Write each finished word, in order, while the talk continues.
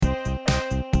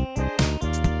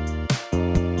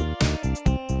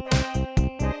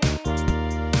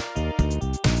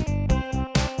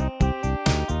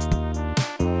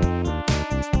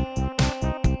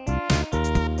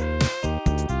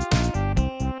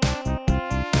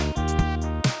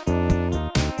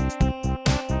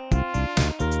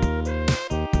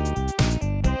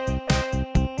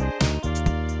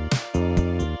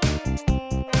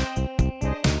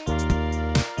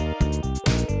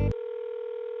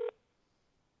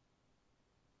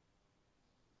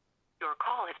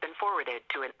been forwarded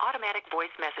to an automatic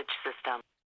voice message system.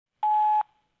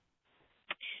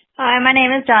 Hi, my name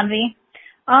is Janvi.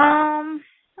 I'm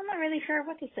not really sure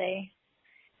what to say.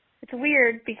 It's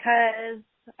weird because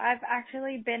I've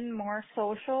actually been more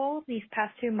social these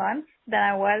past 2 months than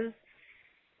I was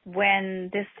when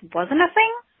this wasn't a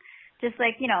thing. Just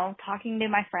like, talking to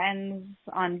my friends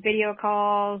on video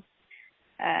calls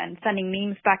and sending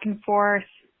memes back and forth.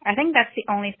 I think that's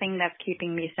the only thing that's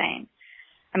keeping me sane.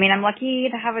 I mean, I'm lucky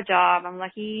to have a job. I'm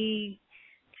lucky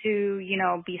to,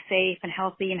 be safe and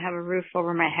healthy and have a roof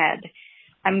over my head.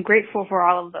 I'm grateful for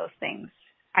all of those things.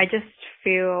 I just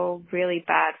feel really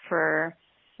bad for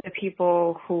the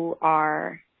people who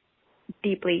are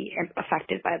deeply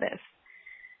affected by this.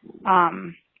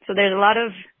 So there's a lot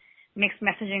of mixed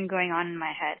messaging going on in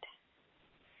my head.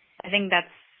 I think that's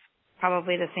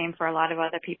probably the same for a lot of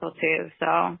other people too.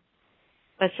 So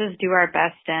let's just do our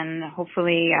best and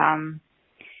hopefully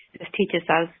this teaches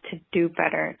us to do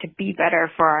better, to be better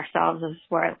for ourselves as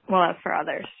well as for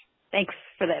others. Thanks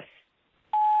for this.